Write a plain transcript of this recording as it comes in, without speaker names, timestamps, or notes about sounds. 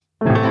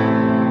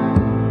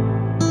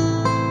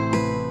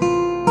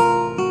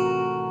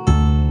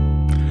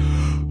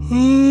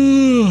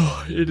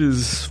It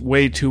is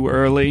way too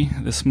early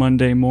this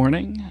Monday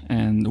morning,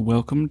 and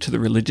welcome to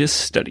the Religious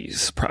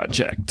Studies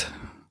Project.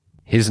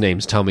 His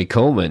name's Tommy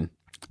Coleman.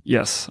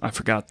 Yes, I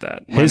forgot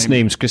that. His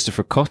name's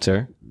Christopher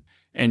Cotter.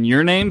 And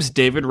your name's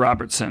David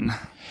Robertson.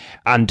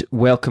 And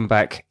welcome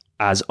back.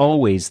 As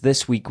always,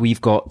 this week we've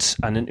got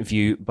an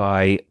interview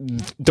by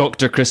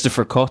Dr.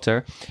 Christopher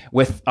Cotter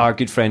with our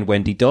good friend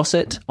Wendy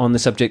Dossett on the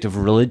subject of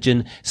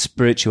religion,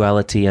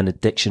 spirituality, and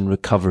addiction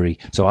recovery.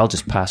 So I'll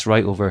just pass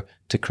right over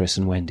to Chris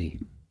and Wendy.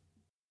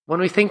 When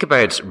we think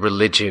about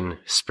religion,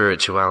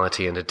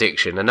 spirituality, and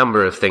addiction, a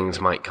number of things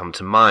might come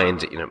to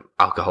mind.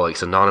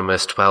 Alcoholics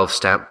Anonymous,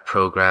 12-step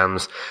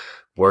programs,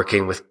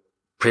 working with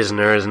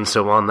prisoners and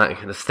so on, that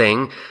kind of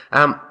thing.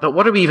 But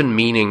what are we even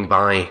meaning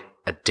by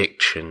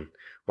addiction?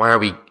 Why are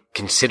we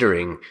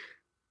considering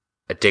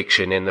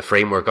addiction in the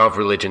framework of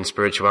religion,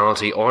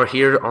 spirituality, or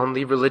here on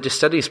the Religious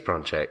Studies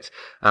Project?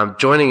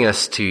 Joining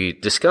us to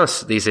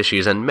discuss these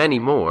issues and many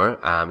more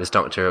is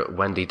Dr.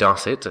 Wendy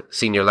Dossett,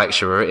 Senior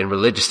Lecturer in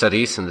Religious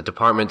Studies in the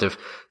Department of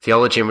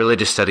Theology and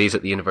Religious Studies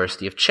at the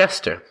University of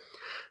Chester.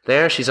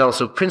 There, she's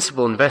also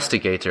Principal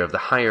Investigator of the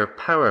Higher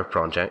Power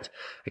Project,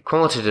 a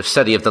qualitative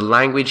study of the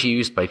language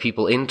used by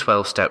people in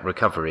 12-step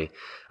recovery,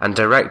 and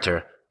Director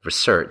of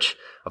Research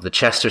of the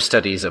Chester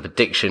Studies of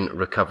Addiction,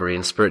 Recovery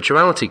and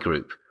Spirituality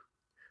Group.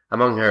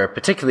 Among her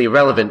particularly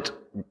relevant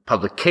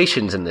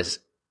publications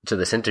to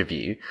this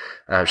interview,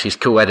 she's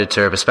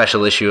co-editor of a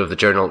special issue of the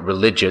journal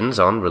Religions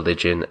on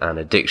religion and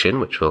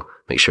addiction, which we'll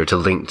make sure to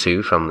link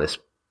to from this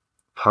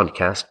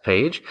podcast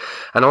page,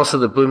 and also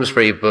the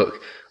Bloomsbury book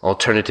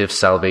Alternative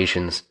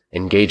Salvations,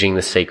 Engaging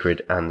the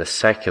Sacred and the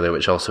Secular,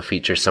 which also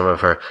features some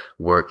of her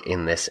work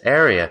in this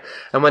area.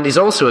 And Wendy's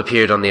also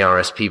appeared on the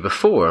RSP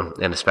before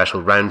in a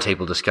special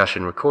roundtable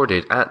discussion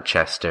recorded at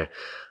Chester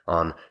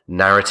on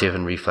narrative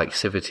and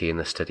reflexivity in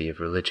the study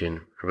of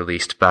religion,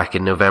 released back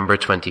in November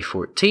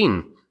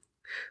 2014.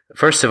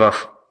 First of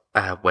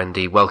all,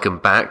 Wendy, welcome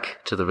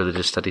back to the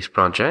Religious Studies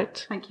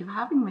Project. Thank you for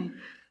having me.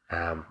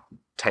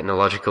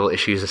 Technological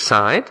issues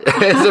aside,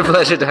 it's a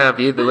pleasure to have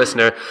you. The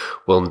listener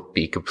will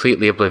be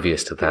completely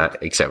oblivious to that,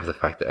 except for the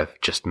fact that I've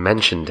just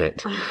mentioned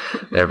it.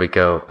 There we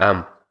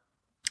go.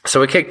 So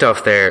we kicked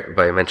off there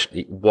by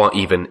mentioning what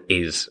even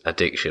is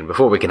addiction.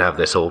 Before we can have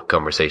this whole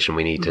conversation,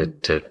 we need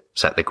to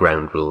set the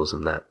ground rules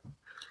and that.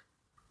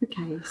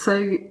 Okay,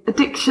 so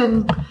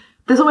addiction,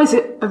 there's always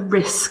a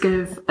risk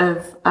of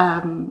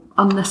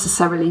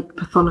unnecessarily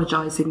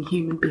pathologizing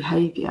human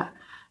behavior.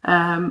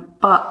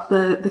 But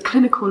the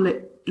clinical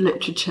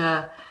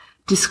literature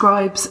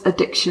describes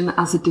addiction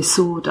as a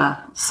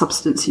disorder,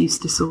 substance use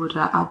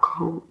disorder,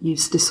 alcohol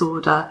use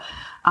disorder,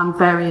 and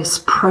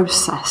various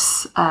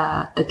process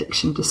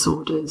addiction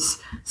disorders.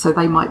 So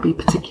they might be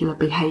particular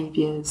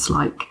behaviours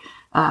like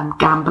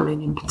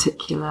gambling in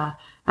particular,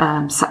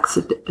 sex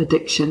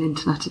addiction,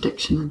 internet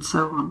addiction, and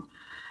so on.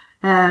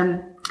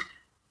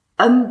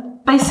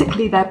 And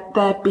basically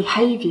they're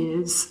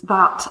behaviours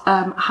that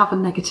have a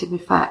negative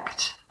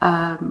effect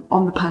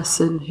on the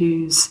person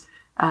who's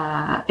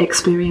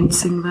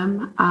experiencing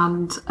them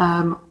and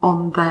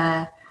on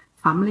their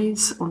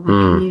families, on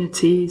their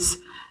communities.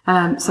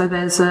 So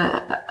there's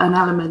an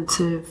element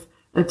of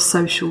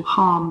social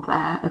harm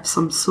there of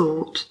some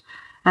sort.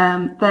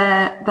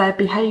 They're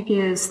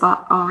behaviours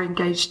that are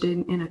engaged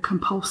in a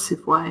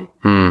compulsive way.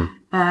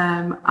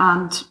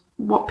 And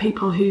what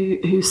people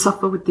who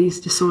suffer with these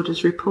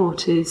disorders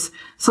report is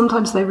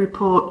sometimes they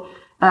report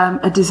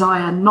a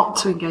desire not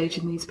to engage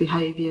in these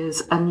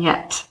behaviours, and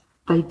yet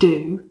they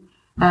do.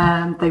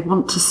 They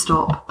want to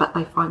stop, but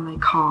they find they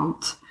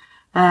can't.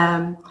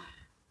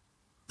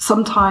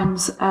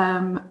 Sometimes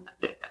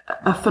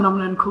a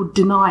phenomenon called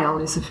denial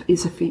is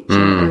a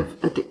feature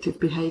of addictive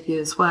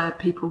behaviours, where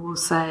people will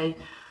say,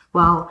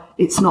 well,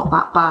 it's not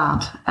that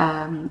bad.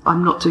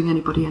 I'm not doing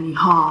anybody any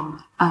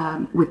harm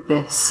with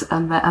this,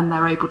 and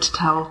they're able to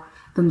tell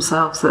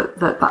themselves that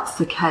that's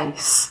the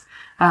case.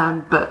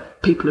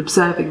 But people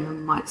observing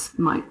them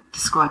might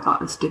describe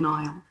that as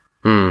denial.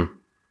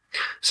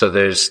 So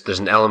there's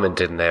an element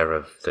in there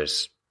of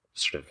there's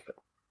sort of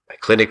a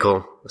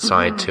clinical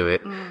side to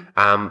it,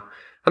 and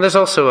there's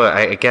also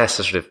I guess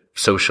a sort of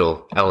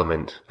social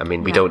element. I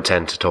mean, we don't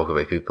tend to talk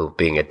about people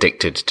being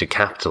addicted to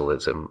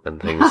capitalism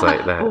and things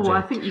like that.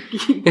 I think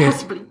you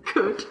possibly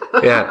could.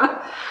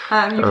 Yeah,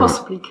 you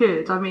possibly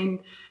could. I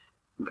mean,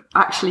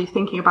 actually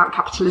thinking about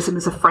capitalism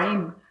as a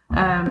frame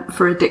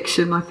for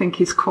addiction, I think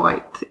is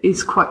quite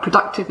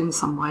productive in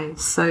some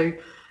ways. So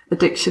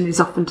addiction is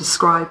often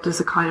described as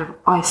a kind of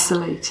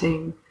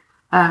isolating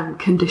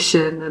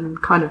condition,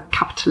 and kind of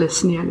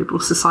capitalist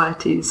neoliberal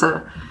societies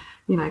are,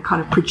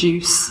 kind of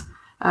produce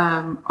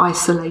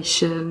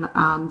isolation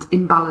and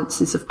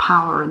imbalances of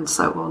power and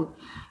so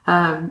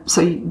on.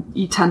 So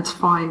you tend to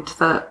find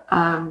that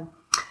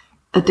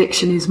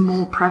addiction is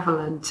more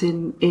prevalent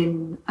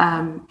in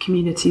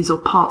communities or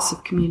parts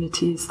of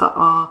communities that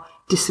are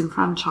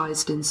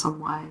disenfranchised in some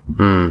way.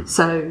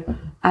 So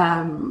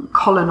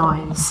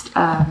colonised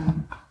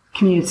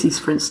communities,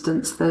 for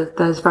instance,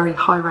 there's very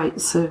high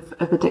rates of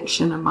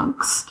addiction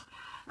amongst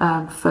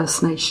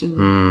First Nation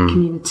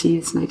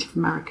communities, Native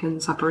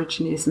Americans,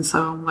 Aborigines, and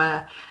so on,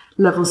 where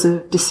levels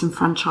of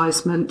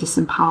disenfranchisement,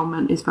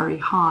 disempowerment is very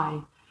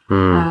high.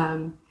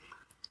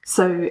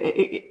 So,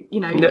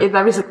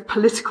 there is a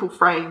political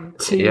frame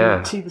to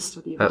the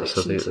study of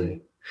addiction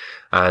too.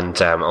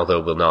 And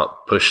although we'll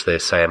not push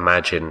this, I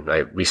imagine, I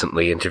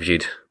recently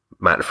interviewed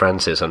Matt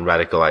Francis on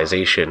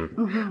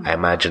radicalization. I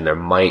imagine there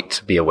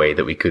might be a way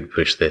that we could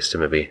push this to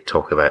maybe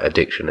talk about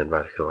addiction and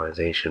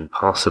radicalization,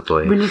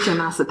 possibly. Religion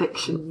as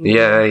addiction.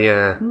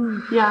 Yeah.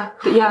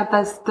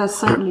 There's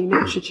certainly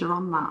literature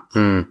on that.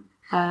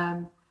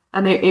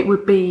 And it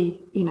would be,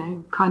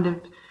 kind of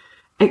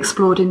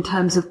explored in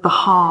terms of the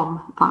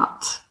harm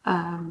that,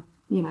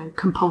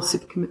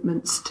 compulsive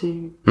commitments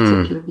to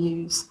particular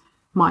views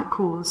might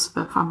cause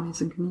for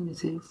families and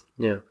communities.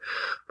 Yeah.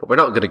 But we're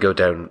not going to go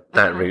down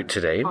that route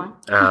today.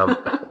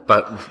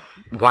 But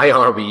why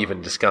are we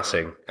even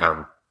discussing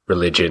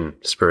religion,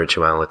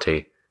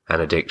 spirituality, and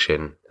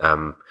addiction?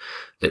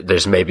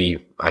 There's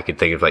maybe, I could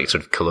think of like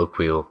sort of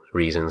colloquial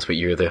reasons, but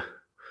you're the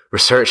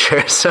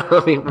researcher, so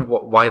I mean,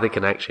 why the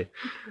connection?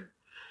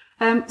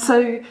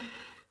 So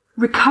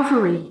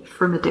recovery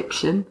from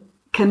addiction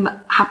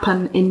can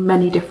happen in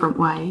many different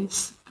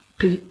ways.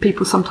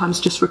 People sometimes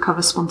just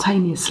recover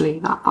spontaneously.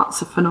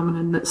 That's a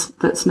phenomenon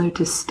that's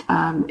noticed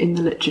in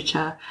the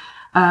literature.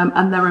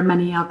 And there are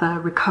many other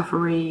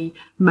recovery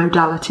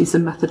modalities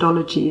and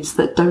methodologies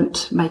that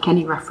don't make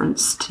any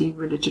reference to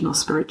religion or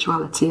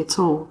spirituality at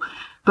all.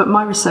 But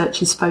my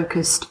research is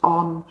focused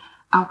on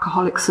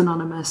Alcoholics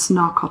Anonymous,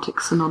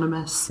 Narcotics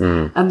Anonymous,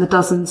 and the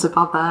dozens of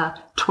other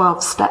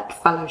 12-step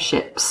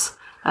fellowships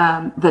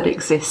that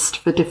exist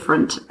for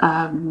different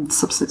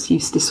substance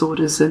use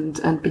disorders and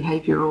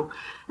behavioural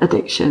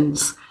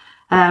addictions.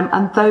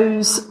 And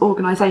those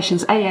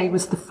organisations, AA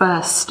was the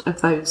first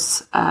of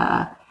those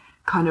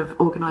kind of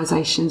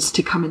organisations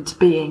to come into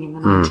being in the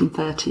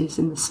 1930s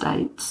in the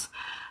States.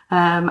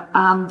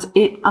 And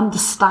it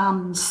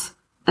understands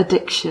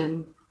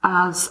addiction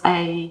as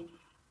a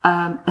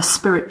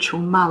spiritual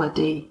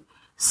malady.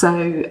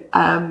 So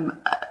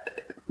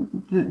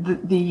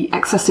the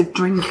excessive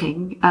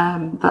drinking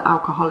that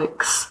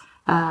alcoholics,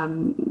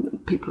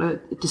 people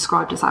are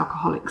described as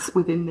alcoholics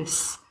within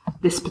this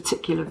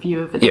particular view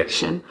of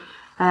addiction.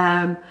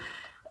 Yes.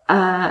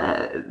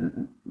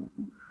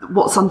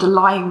 What's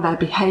underlying their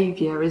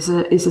behaviour is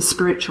a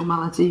spiritual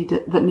malady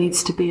that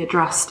needs to be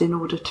addressed in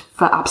order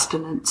for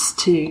abstinence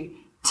to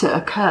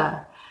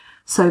occur.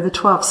 So the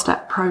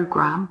 12-step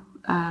program,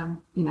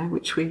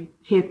 which we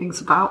hear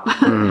things about,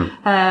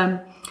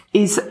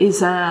 is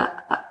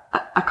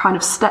a kind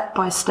of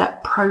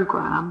step-by-step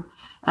program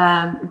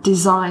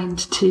designed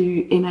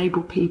to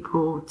enable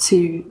people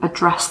to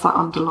address that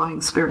underlying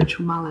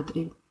spiritual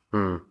malady.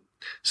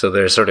 So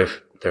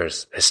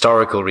there's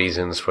historical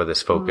reasons for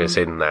this focus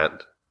in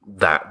that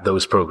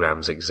those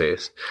programs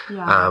exist.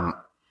 Yeah.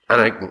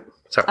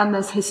 And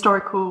there's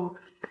historical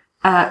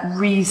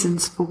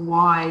reasons for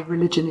why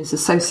religion is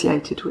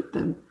associated with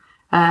them.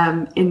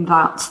 In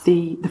that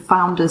the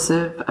founders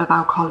of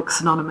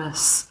Alcoholics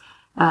Anonymous,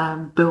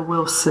 Bill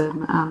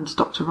Wilson and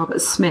Dr.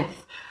 Robert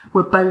Smith,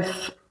 were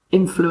both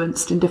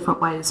influenced in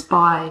different ways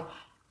by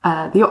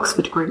the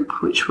Oxford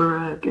Group, which were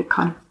a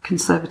kind of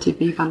conservative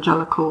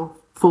evangelical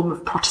form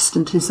of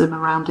Protestantism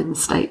around in the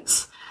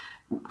States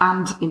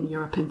and in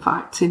Europe, in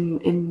fact, in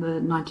the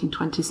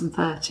 1920s and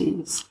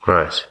 30s.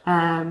 Right.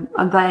 And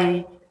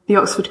the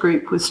Oxford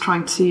Group was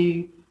trying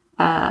to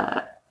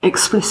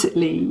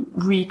explicitly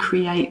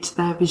recreate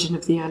their vision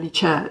of the early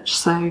church.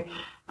 So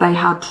they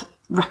had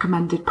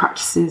recommended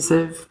practices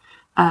of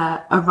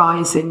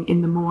arising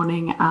in the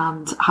morning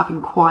and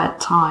having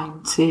quiet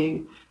time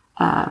to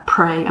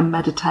pray and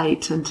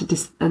meditate and to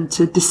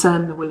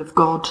discern the will of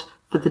God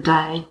for the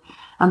day.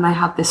 And they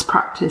had this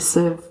practice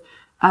of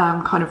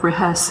kind of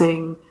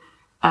rehearsing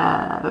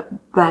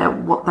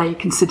what they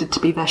considered to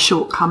be their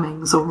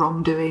shortcomings or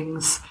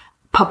wrongdoings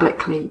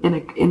publicly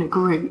in a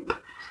group.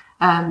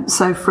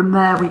 So from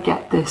there we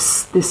get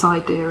this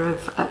idea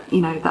of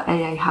that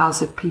AA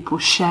has of people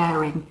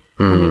sharing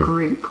in a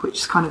group, which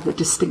is kind of the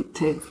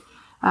distinctive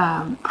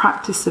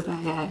practice of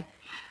AA.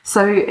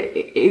 So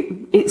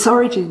its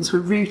origins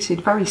were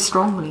rooted very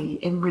strongly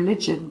in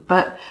religion,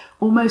 but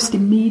almost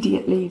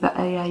immediately that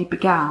AA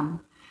began,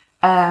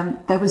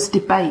 there was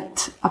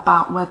debate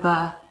about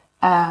whether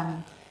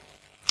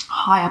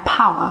higher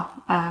power,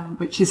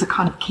 which is a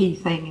kind of key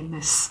thing in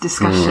this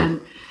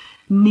discussion,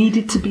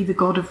 needed to be the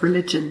god of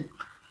religion,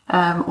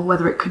 or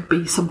whether it could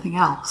be something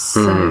else.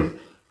 So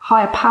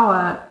higher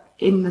power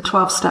in the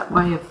 12-step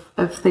way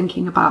of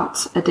thinking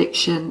about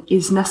addiction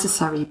is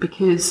necessary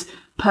because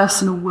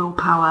personal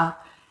willpower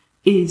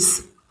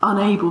is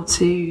unable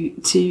to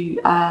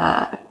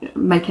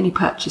make any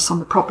purchase on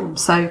the problem.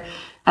 So,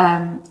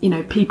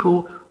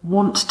 people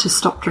want to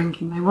stop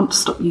drinking, they want to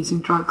stop using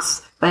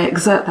drugs, they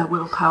exert their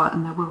willpower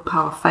and their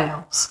willpower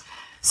fails.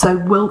 So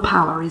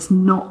willpower is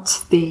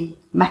not the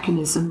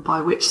mechanism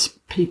by which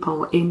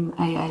people in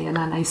AA and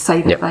NA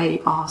say that they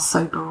are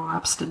sober or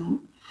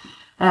abstinent.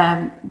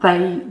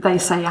 They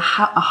say a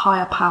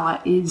higher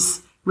power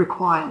is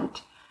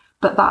required.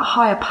 But that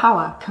higher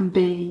power can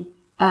be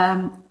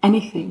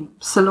anything,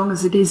 so long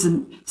as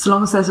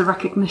there's a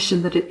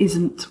recognition that it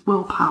isn't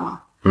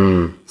willpower.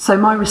 So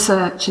my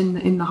research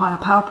in the Higher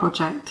Power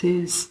Project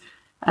is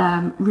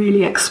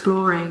really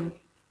exploring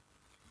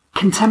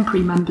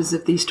contemporary members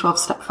of these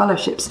 12-step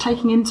fellowships,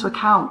 taking into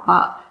account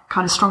that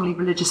kind of strongly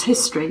religious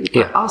history,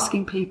 but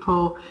asking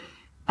people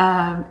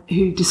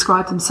who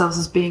describe themselves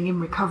as being in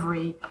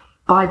recovery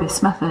by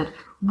this method,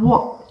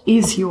 what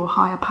is your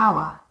higher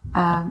power,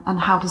 and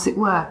how does it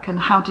work, and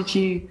how did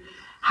you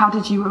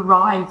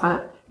arrive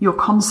at your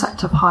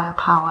concept of higher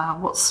power?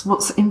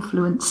 What's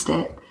influenced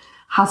it?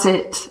 Has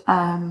it?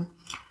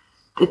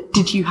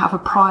 Did you have a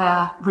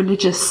prior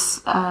religious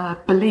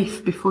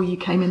belief before you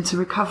came into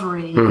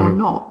recovery or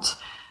not?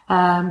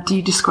 Do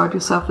you describe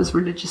yourself as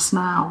religious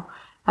now?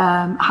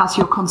 Has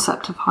your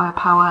concept of higher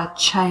power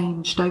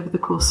changed over the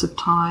course of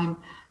time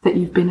that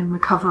you've been in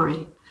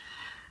recovery?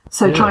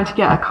 So trying to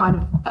get a kind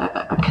of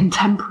a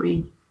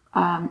contemporary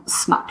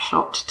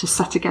snapshot to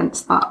set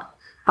against that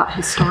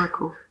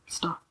historical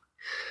stuff.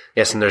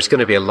 Yes, and there's going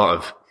to be a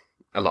lot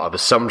of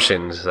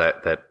assumptions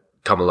that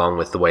come along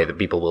with the way that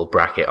people will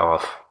bracket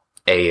off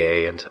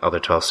AA and other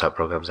 12-step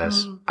programs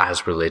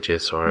as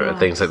religious or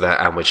things like that,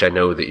 and which I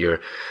know that your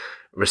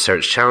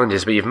research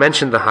challenges. But you've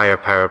mentioned the Higher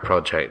Power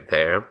Project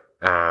there,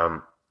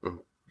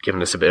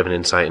 given us a bit of an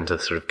insight into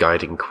sort of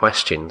guiding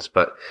questions.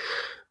 But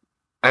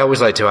I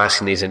always like to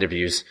ask in these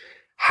interviews,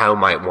 how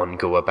might one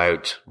go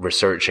about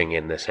researching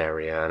in this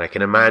area? And I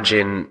can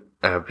imagine,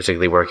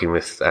 particularly working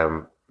with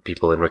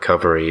people in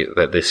recovery,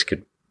 that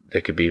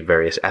there could be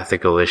various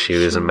ethical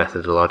issues and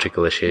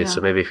methodological issues. Yeah.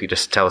 So maybe if you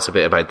just tell us a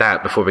bit about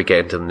that before we get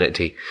into the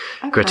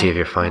nitty-gritty of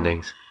your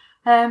findings.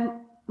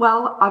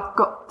 Well, I've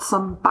got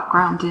some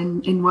background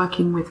in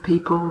working with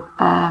people.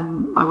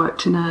 I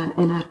worked in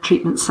a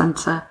treatment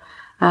centre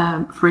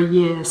for a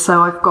year,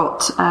 so I've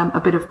got a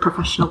bit of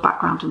professional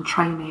background and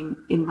training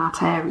in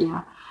that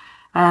area.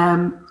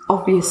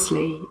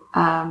 Obviously,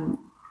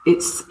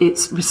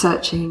 it's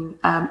researching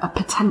a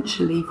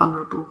potentially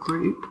vulnerable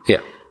group. Yeah.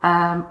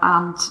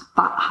 And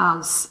that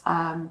has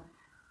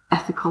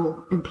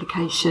ethical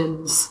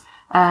implications,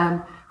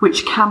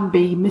 which can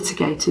be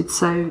mitigated.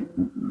 So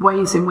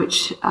ways in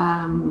which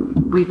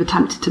we've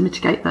attempted to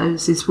mitigate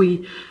those is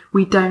we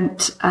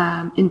don't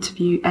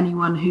interview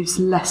anyone who's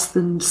less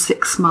than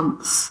 6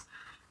 months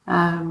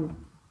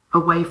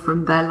away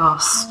from their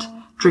last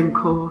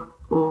drink or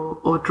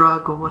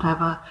drug or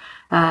whatever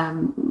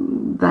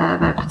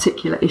their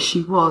particular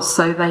issue was.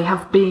 So they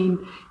have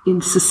been in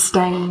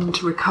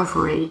sustained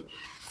recovery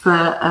for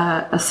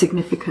a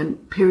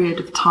significant period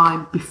of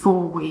time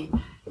before we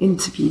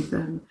interview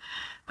them.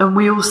 And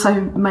we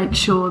also make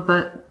sure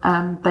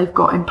that they've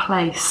got in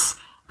place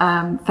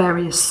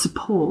various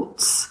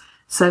supports,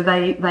 so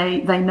they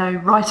know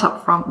right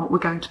up front what we're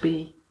going to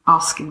be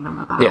asking them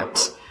about. Yeah.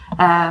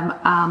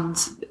 And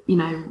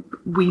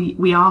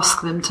we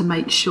ask them to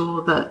make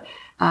sure that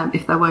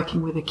if they're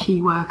working with a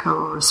key worker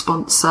or a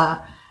sponsor,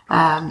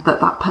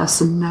 that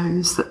person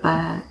knows that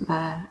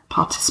they're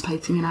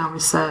participating in our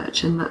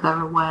research and that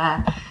they're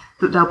aware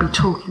that they'll be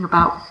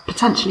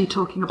potentially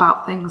talking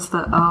about things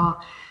that are,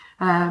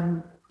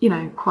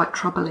 quite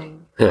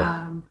troubling.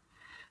 Yeah.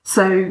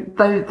 So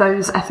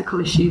those ethical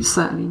issues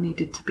certainly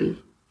needed to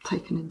be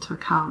taken into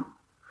account.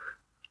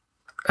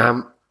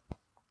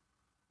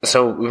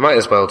 So we might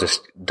as well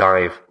just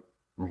dive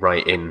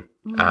right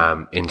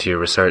into your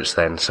research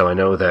then. So I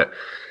know that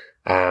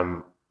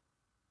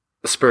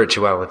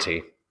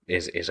spirituality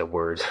is a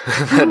word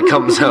that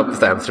comes up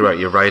throughout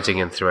your writing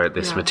and throughout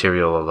this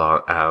material a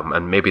lot.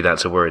 And maybe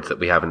that's a word that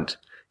we haven't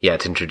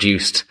yet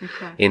introduced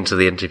into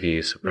the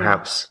interviews.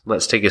 Perhaps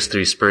let's take us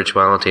through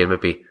spirituality and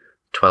maybe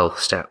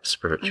 12-step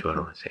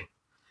spirituality.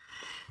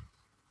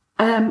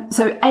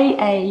 So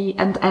AA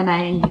and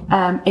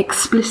NA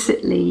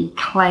explicitly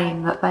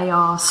claim that they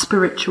are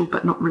spiritual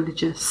but not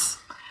religious.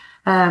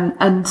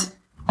 And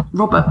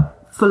Robert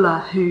Fuller,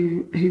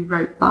 who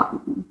wrote that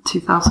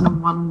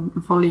 2001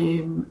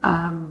 volume,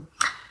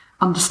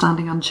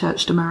 Understanding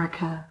Unchurched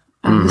America,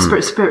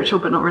 the spiritual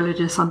but not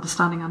religious,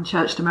 Understanding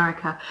Unchurched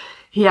America,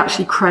 he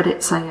actually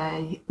credits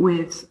AA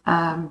with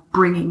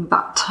bringing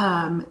that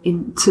term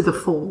into the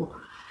fore.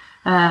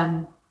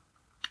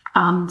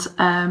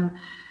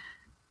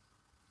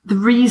 The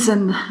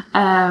reason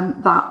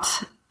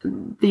that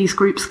these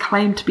groups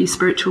claim to be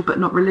spiritual but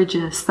not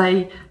religious,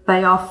 they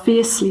are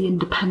fiercely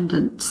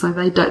independent. So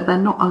they're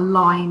not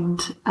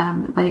aligned.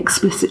 They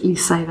explicitly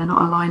say they're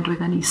not aligned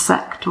with any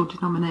sect or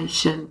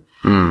denomination.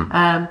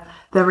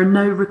 There are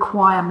no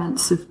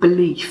requirements of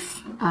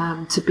belief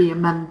to be a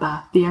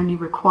member. The only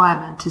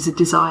requirement is a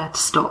desire to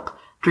stop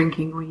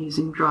drinking or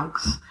using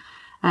drugs,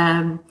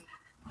 and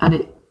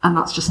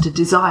that's just a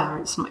desire.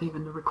 It's not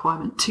even a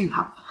requirement to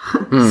have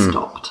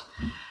stopped.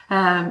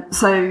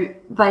 So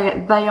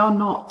they are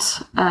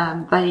not,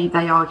 they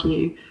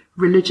argue,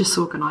 religious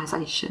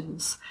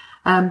organisations,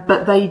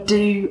 but they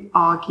do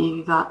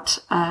argue that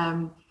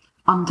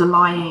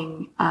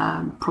underlying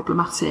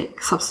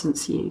problematic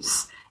substance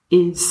use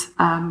is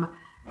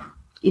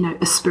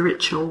a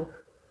spiritual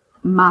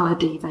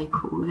malady, they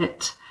call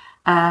it,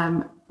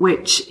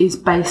 which is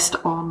based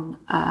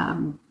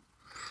on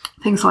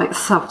things like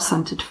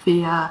self-centered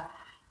fear,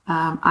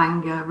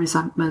 anger,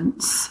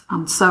 resentments,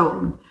 and so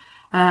on.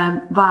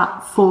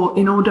 That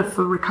in order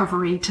for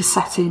recovery to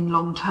set in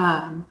long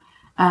term,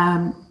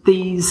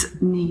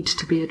 these need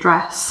to be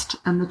addressed,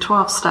 and the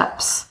 12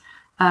 steps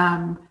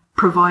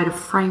provide a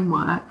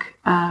framework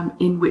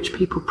in which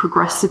people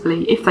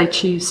progressively, if they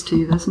choose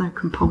to, there's no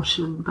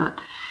compulsion,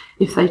 but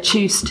if they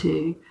choose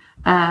to,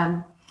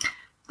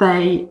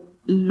 they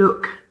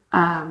look.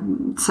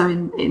 So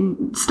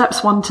in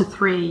steps 1 to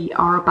 3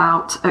 are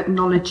about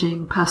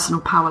acknowledging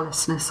personal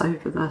powerlessness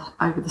over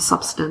the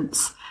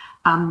substance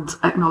and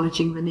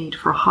acknowledging the need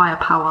for a higher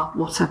power,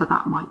 whatever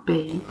that might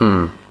be.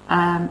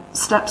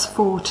 Steps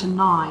 4 to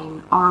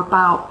 9 are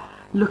about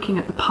looking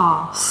at the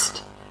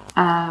past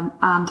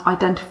and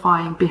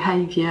identifying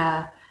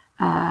behaviour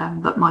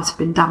that might have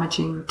been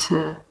damaging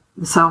to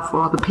the self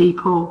or other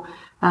people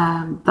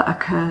that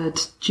occurred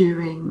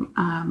during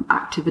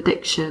active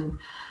addiction.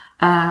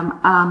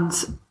 And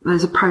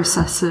there's a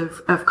process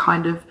of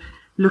kind of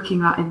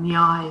looking that in the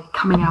eye,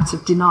 coming out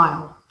of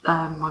denial,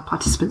 my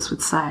participants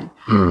would say,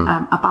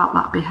 about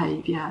that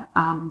behaviour,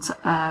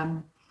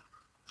 and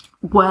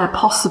where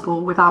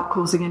possible, without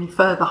causing any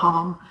further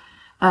harm,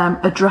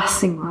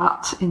 addressing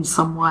that in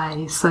some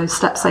way. So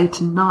steps 8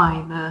 and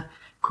 9 are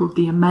called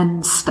the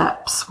amends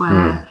steps,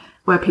 where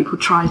people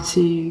try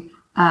to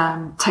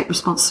take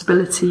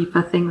responsibility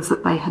for things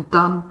that they had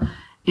done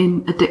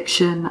in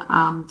addiction,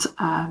 and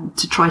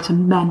to try to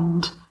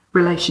mend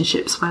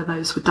relationships where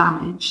those were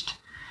damaged.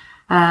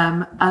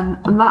 And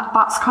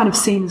that's kind of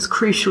seen as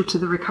crucial to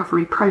the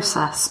recovery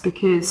process,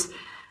 because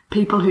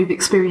people who've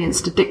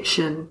experienced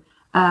addiction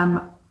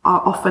are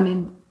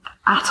often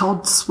at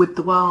odds with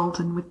the world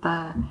and with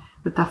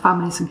their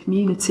families and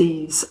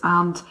communities,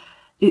 and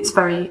it's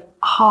very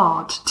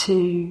hard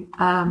to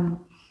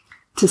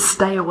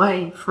stay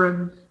away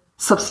from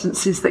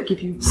substances that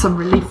give you some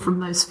relief from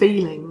those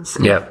feelings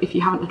if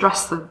you haven't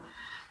addressed them.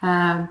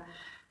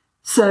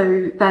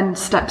 So then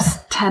steps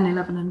 10,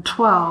 11 and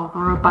 12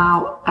 are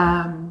about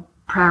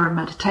prayer and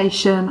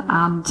meditation,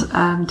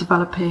 and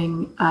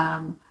developing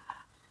a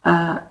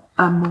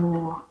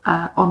more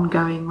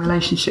ongoing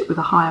relationship with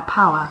a higher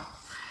power.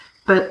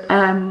 But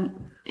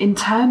in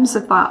terms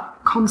of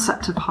that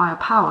concept of higher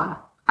power,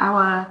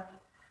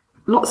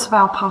 lots of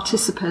our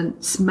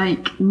participants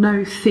make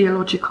no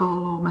theological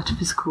or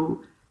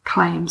metaphysical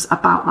claims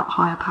about that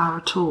higher power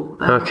at all.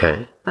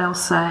 They'll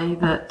say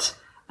that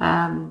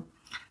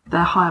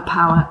their higher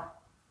power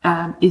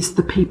is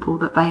the people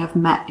that they have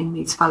met in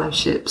these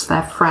fellowships,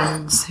 their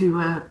friends who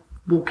are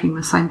walking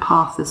the same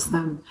path as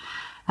them.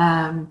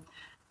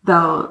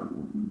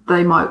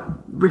 They might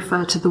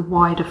refer to the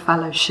wider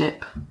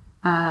fellowship.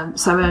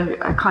 So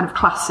a kind of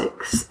classic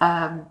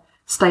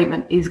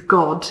statement is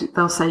God.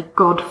 They'll say,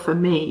 God for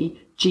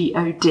me,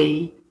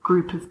 G-O-D,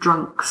 group of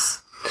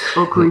drunks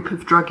or group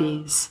of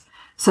druggies.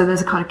 So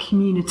there's a kind of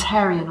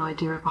communitarian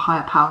idea of a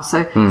higher power.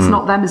 So it's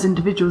not them as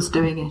individuals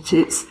doing it.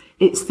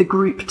 It's the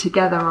group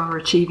together are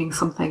achieving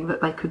something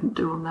that they couldn't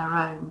do on their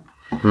own.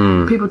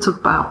 People talk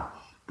about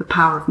the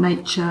power of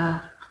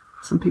nature.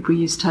 Some people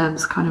use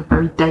terms, kind of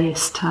very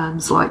deist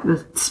terms, like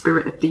the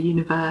spirit of the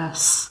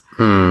universe.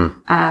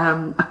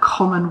 A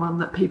common one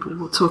that people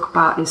will talk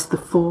about is the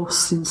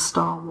Force in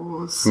Star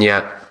Wars.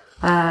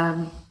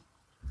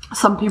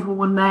 Some people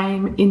will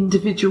name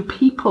individual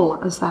people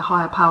as their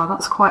higher power.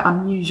 That's quite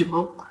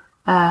unusual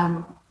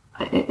in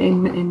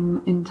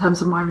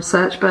terms of my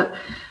research. But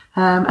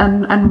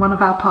and one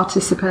of our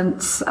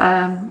participants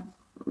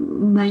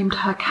named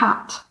her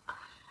cat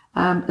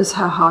as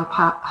her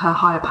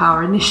higher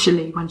power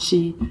initially when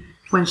she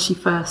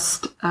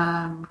first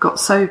got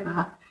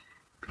sober,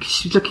 because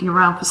she was looking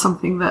around for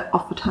something that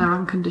offered her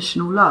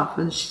unconditional love,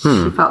 and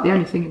she felt the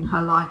only thing in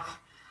her life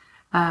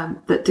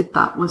that did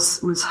that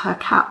was her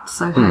cat.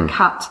 So her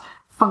cat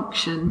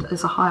functioned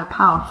as a higher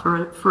power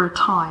for a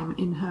time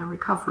in her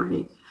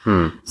recovery.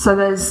 So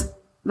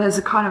there's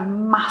a kind of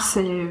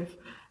massive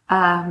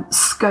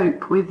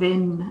scope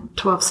within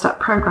 12-step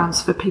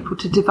programs for people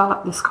to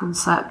develop this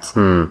concept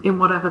in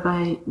whatever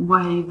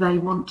way they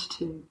want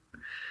to.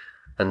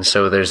 And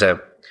so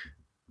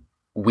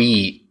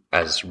we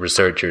as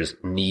researchers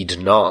need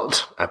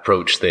not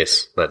approach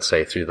this, let's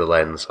say, through the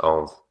lens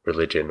of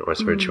religion or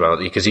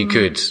spirituality, because you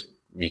could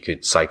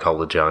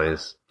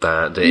psychologize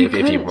that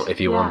if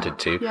you wanted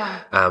to.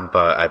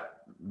 But I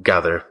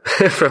gather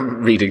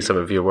from reading some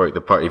of your work,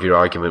 the part of your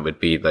argument would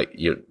be like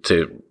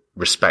to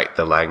respect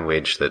the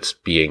language that's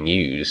being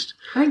used.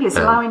 I think it's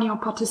allowing your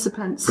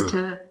participants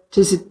to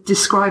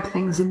describe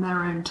things in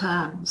their own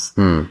terms.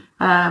 And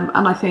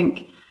I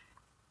think,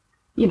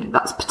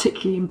 that's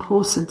particularly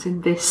important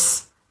in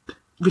this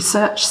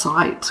research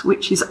site,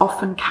 which is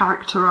often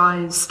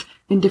characterized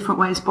in different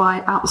ways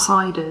by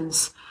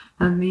outsiders,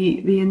 and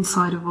the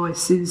insider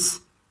voice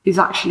is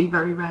actually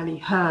very rarely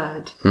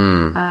heard.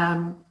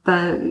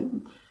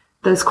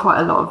 there's quite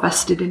a lot of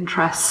vested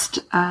interest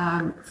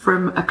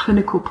from a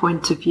clinical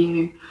point of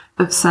view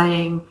of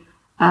saying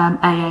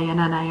AA and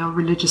NA are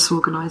religious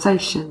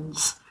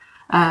organisations.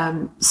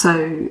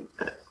 So,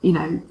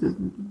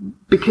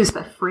 because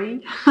they're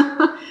free,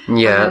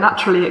 they're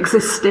naturally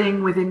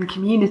existing within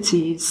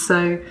communities.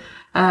 So,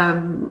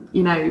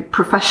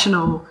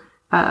 professional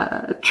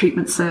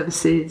treatment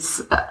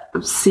services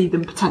see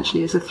them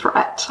potentially as a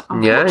threat,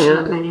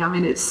 unfortunately. I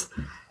mean, it's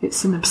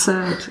an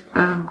absurd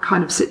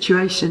kind of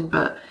situation,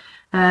 but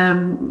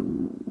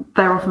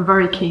they're often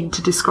very keen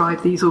to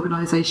describe these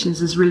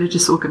organisations as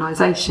religious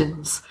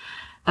organisations.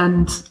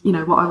 And,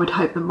 what I would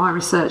hope that my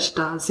research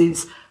does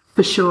is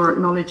for sure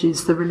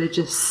acknowledges the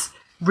religious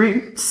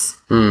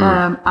roots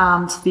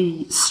and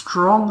the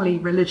strongly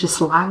religious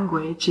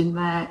language in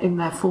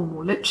their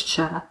formal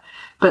literature,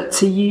 but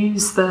to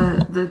use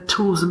the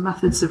tools and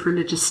methods of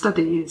religious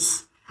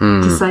studies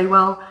to say,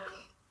 well,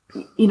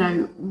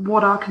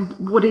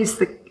 what is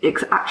the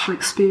actual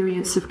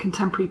experience of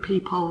contemporary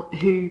people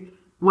who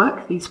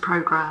work these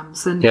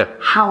programs, and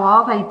how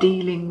are they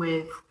dealing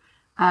with,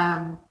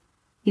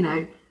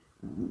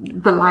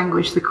 the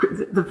language,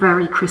 the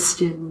very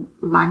Christian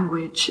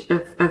language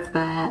of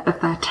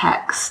their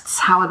texts?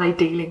 How are they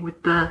dealing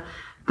with the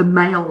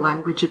male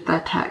language of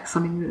their texts?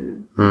 I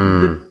mean,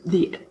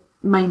 the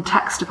main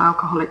text of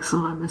Alcoholics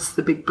Anonymous,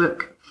 the big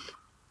book,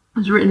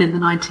 was written in the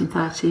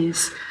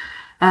 1930s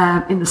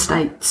in the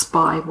States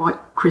by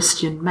white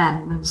Christian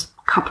men. There was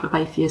a couple of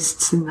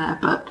atheists in there,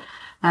 but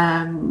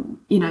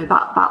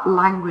that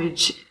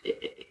language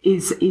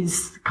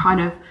is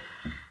kind of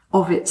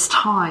its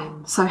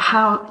time. So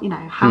how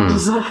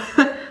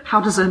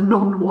does a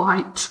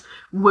non-white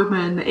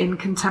woman in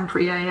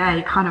contemporary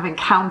AA kind of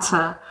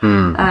encounter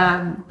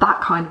that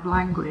kind of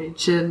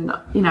language? And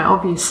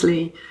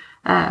obviously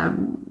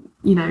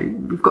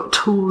we've got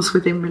tools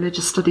within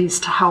religious studies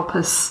to help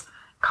us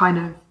kind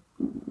of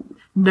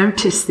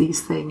notice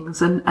these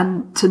things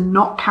and to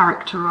not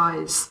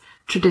characterize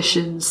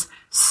traditions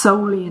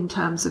solely in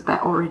terms of their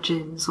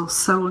origins or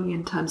solely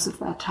in terms of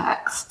their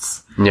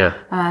texts.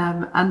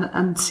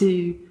 And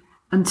to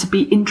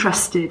be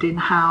interested in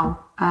how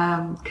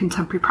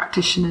contemporary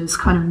practitioners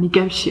kind of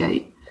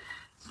negotiate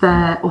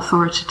their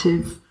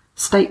authoritative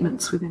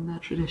statements within their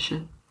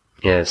tradition.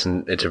 Yes,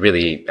 and it's a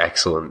really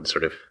excellent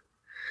sort of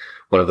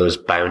one of those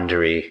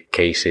boundary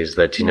cases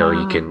that you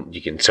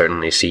can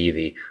certainly see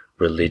the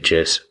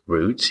religious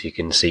roots, you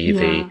can see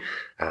the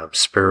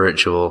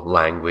spiritual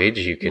language,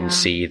 you can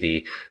see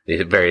the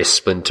various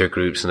splinter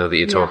groups, that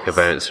you talk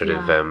about, sort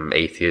of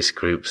atheist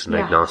groups and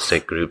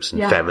agnostic groups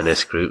and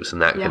feminist groups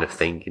and that kind of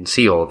thing. You can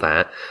see all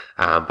that,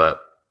 but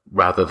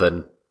rather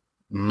than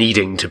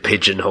needing to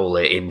pigeonhole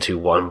it into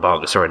one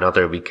box or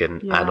another, we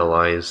can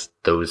analyze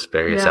those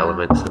various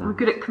elements. We're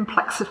good at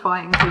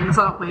complexifying things,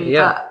 aren't we?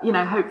 But,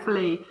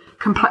 hopefully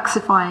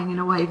complexifying in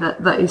a way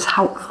that is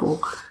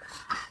helpful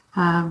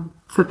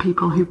for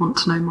people who want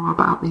to know more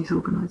about these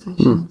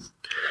organisations.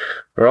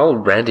 We're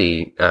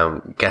already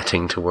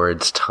getting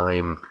towards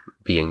time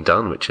being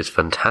done, which is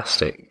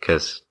fantastic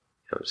because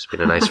it's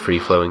been a nice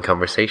free-flowing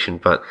conversation.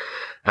 But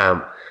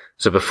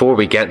so before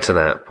we get to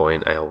that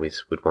point, I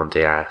always would want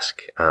to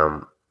ask,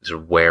 sort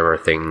of where are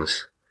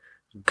things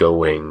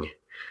going?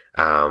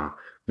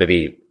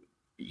 Maybe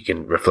you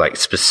can reflect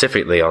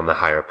specifically on the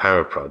Higher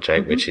Power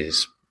Project, which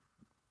is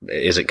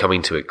it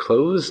coming to a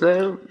close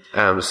now?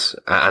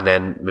 And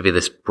then maybe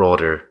this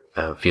broader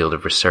field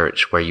of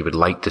research where you would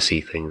like to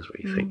see things,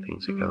 where you think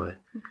things are going.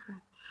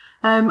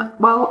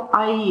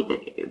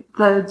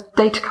 The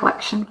data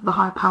collection for the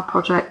Higher Power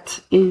Project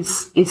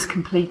is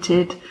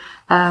completed.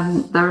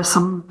 There are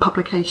some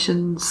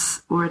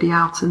publications already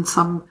out and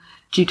some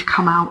due to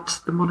come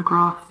out. The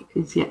monograph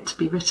is yet to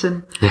be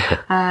written.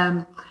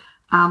 That's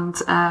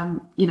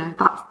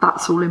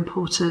all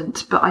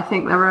important. But I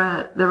think there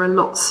are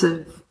lots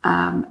of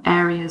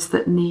areas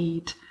that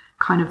need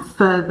kind of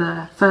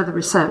further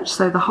research.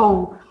 So the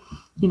whole,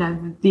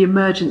 the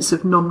emergence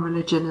of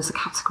non-religion as a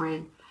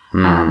category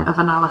of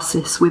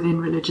analysis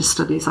within religious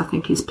studies, I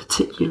think is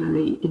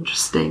particularly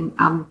interesting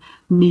and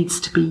needs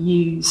to be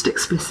used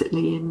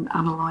explicitly in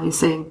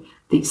analysing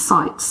these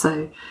sites.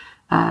 So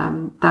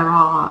there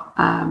are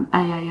AA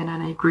and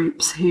NA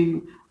groups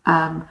who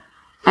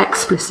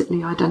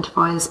explicitly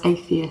identify as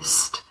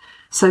atheist.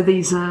 So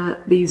these are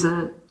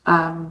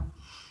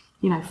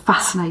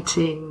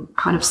fascinating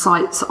kind of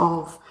sites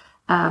of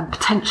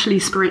potentially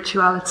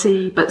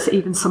spirituality, but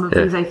even some of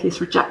these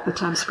atheists reject the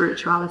term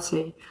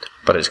spirituality.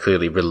 But it's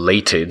clearly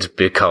related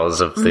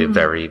because of the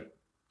very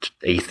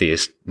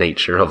atheist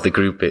nature of the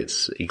group. It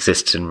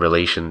exists in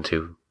relation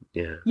to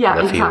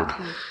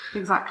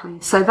exactly.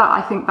 So that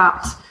I think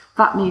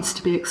that needs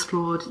to be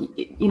explored.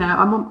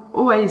 I'm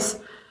always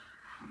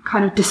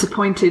kind of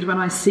disappointed when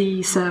I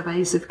see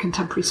surveys of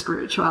contemporary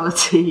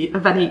spirituality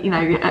of any,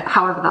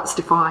 however that's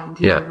defined,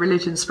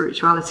 religion,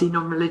 spirituality,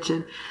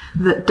 non-religion,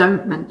 that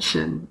don't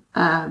mention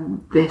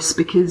this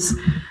because,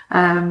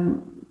 there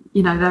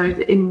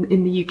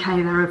in the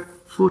UK there are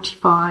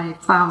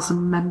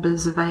 45,000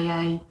 members of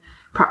AA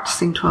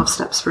practicing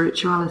 12-step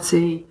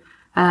spirituality.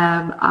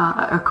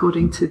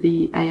 according to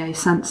the AA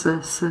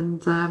census.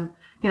 And,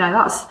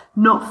 that's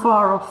not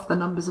far off the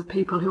numbers of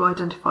people who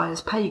identify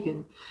as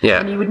pagan.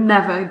 Yeah. And you would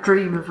never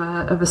dream of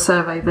a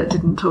survey that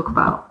didn't talk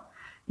about,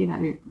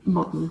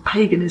 modern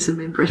paganism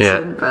in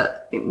Britain,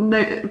 but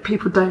no,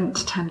 people don't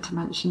tend to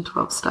mention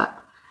 12-step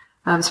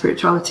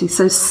spirituality.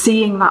 So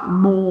seeing that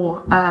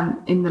more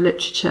in the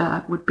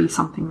literature would be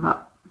something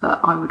that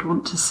I would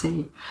want to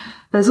see.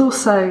 There's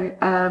also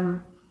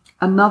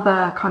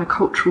another kind of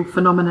cultural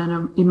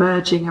phenomenon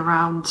emerging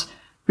around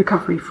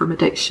recovery from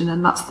addiction,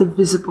 and that's the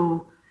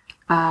visible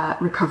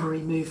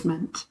recovery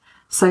movement.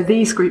 So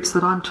these groups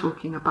that I'm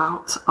talking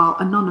about are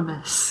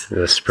anonymous.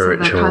 The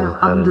spiritual so they're kind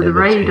of under the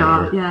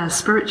radar. Yeah,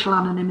 spiritual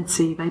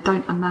anonymity. They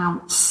don't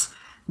announce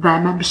their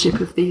membership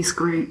of these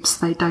groups.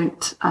 They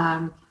don't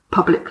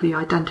publicly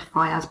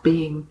identify as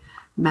being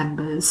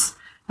members.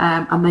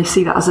 And they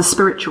see that as a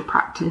spiritual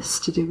practice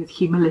to do with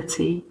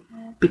humility,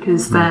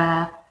 because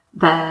their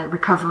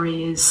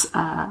recovery is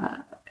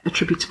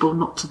attributable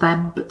not to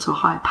them but to a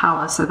higher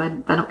power. So they're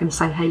not going to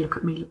say, "Hey, look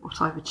at me, look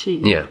what I've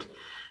achieved." Yeah.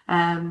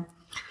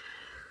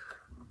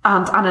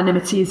 And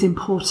anonymity is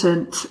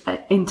important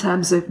in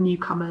terms of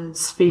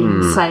newcomers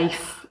feeling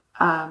safe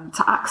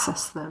to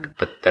access them.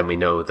 But then we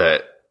know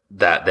that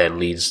then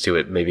leads to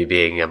it maybe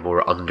being a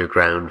more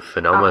underground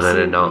phenomenon.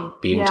 Absolutely. And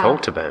not being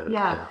talked about.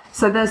 Yeah.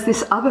 So there's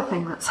this other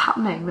thing that's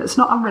happening that's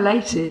not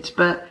unrelated,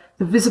 but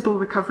the visible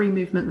recovery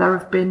movement, there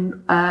have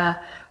been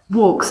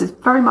walks. It's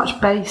very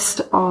much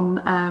based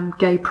on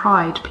gay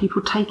pride,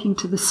 people taking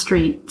to the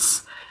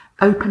streets,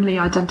 openly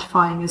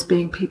identifying as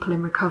being people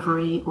in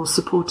recovery or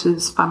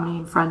supporters, family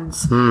and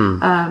friends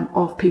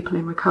of people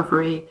in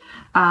recovery,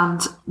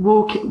 and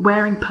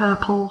wearing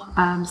purple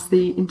as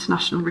the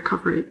international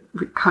recovery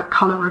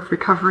colour of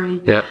recovery.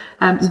 Yeah.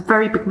 It's a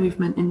very big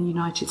movement in the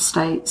United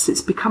States.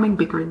 It's becoming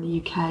bigger in the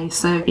UK.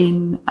 So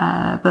in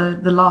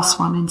the last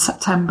one in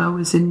September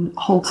was in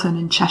Halton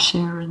in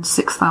Cheshire, and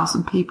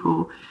 6,000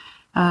 people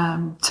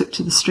took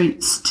to the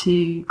streets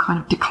to kind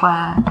of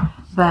declare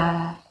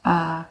their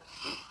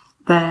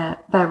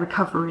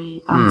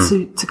recovery,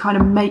 and to kind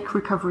of make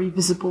recovery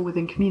visible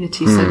within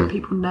communities, so that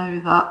people know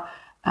that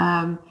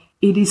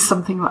it is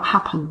something that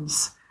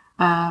happens,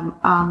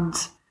 and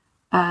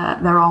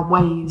there are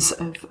ways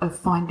of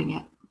finding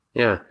it.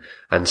 Yeah.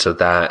 And so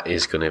that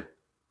is going to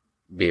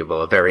be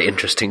a very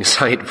interesting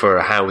site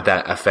for how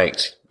that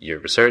affects your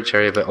research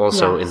area, but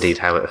also indeed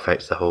how it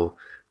affects the whole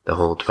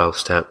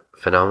 12-step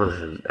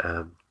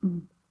phenomenon.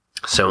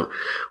 So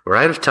we're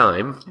out of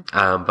time,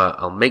 but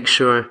I'll make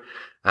sure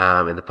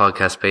in the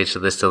podcast page to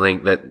list a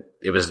link that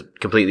it was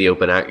completely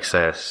open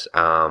access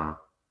a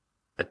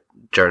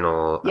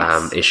journal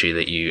issue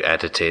that you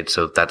edited,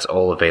 so that's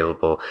all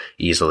available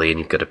easily, and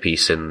you've got a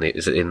piece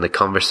is it in the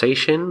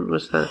Conversation?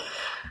 Was that?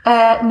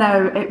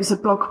 No, it was a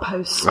blog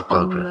post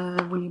on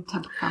the William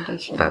Temple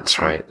Foundation. That's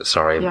right.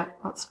 Sorry. Yeah,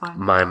 that's fine.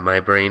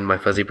 My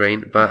fuzzy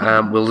brain.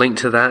 But we'll link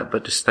to that.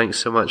 But just thanks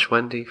so much,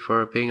 Wendy,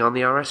 for being on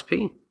the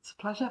RSP. It's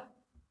a pleasure.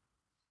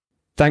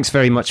 Thanks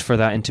very much for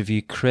that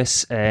interview,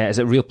 Chris. It's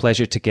a real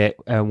pleasure to get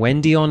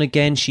Wendy on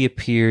again. She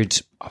appeared,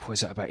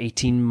 was it about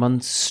 18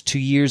 months, 2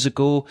 years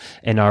ago,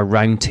 in our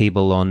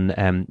roundtable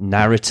on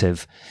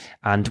narrative.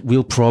 And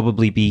we'll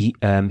probably be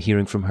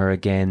hearing from her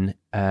again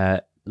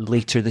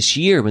later this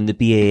year when the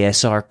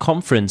BASR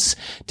conference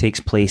takes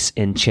place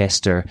in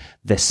Chester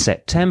this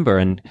September,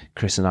 and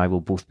Chris and I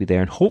will both be there,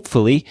 and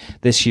hopefully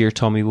this year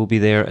Tommy will be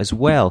there as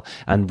well.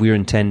 And we're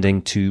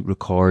intending to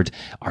record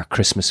our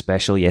Christmas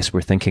special. Yes,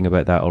 we're thinking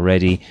about that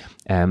already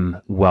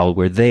while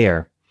we're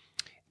there.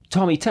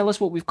 Tommy, tell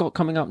us what we've got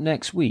coming up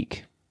next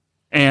week.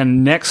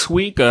 And next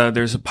week,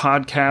 there's a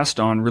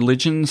podcast on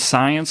religion,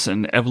 science,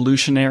 and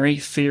evolutionary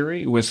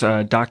theory with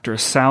Dr.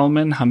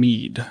 Salman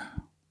Hamid.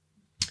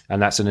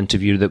 And that's an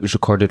interview that was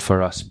recorded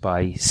for us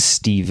by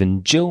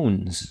Stephen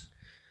Jones.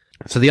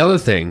 So the other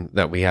thing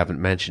that we haven't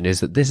mentioned is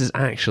that this is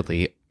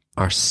actually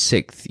our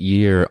 6th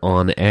year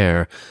on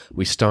air.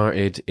 We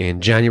started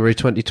in January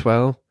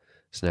 2012.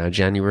 It's now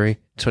January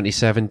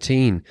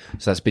 2017.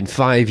 So that's been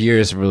 5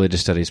 years of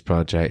Religious Studies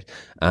Project.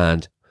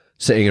 And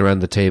sitting around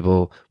the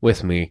table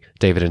with me,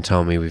 David and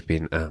Tommy, we've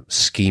been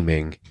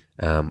scheming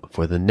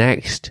for the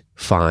next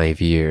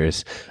 5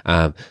 years.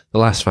 The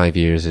last 5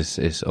 years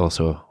is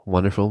also a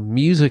wonderful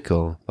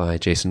musical by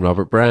Jason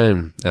Robert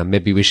Brown.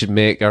 Maybe we should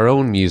make our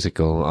own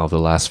musical of the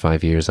last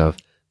 5 years of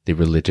the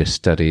Religious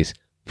Studies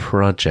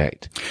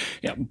Project.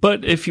 Yeah,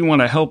 but if you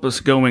want to help us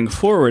going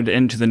forward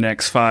into the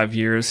next 5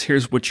 years,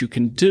 here's what you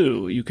can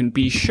do. You can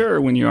be sure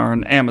when you are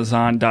on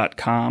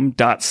Amazon.com,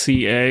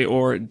 .ca,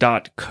 or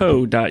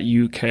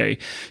 .co.uk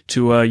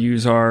to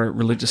use our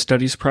Religious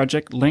Studies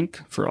Project link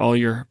for all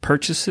your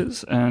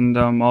purchases. And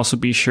also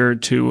be sure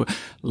to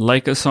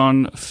like us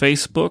on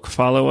Facebook,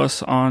 follow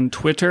us on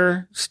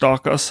Twitter,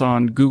 stalk us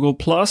on Google+,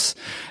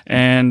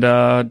 and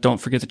don't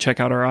forget to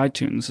check out our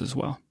iTunes as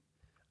well.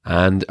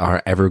 And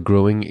our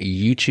ever-growing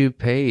YouTube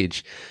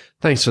page.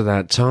 Thanks for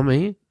that,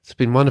 Tommy. It's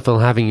been wonderful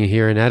having you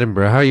here in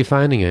Edinburgh. How are you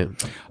finding it?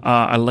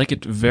 I like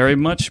it very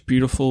much.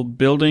 Beautiful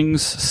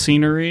buildings,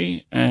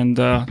 scenery, and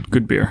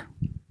good beer.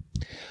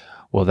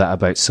 Well, that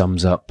about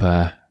sums up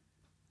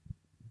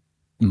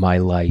my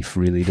life,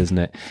 really, doesn't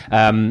it?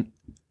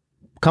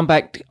 Come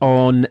back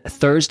on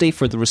Thursday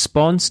for the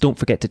response. Don't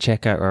forget to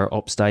check out our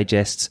Ops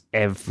Digests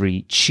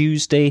every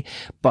Tuesday.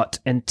 But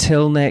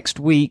until next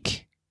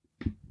week,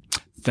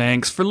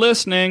 Thanks for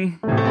listening.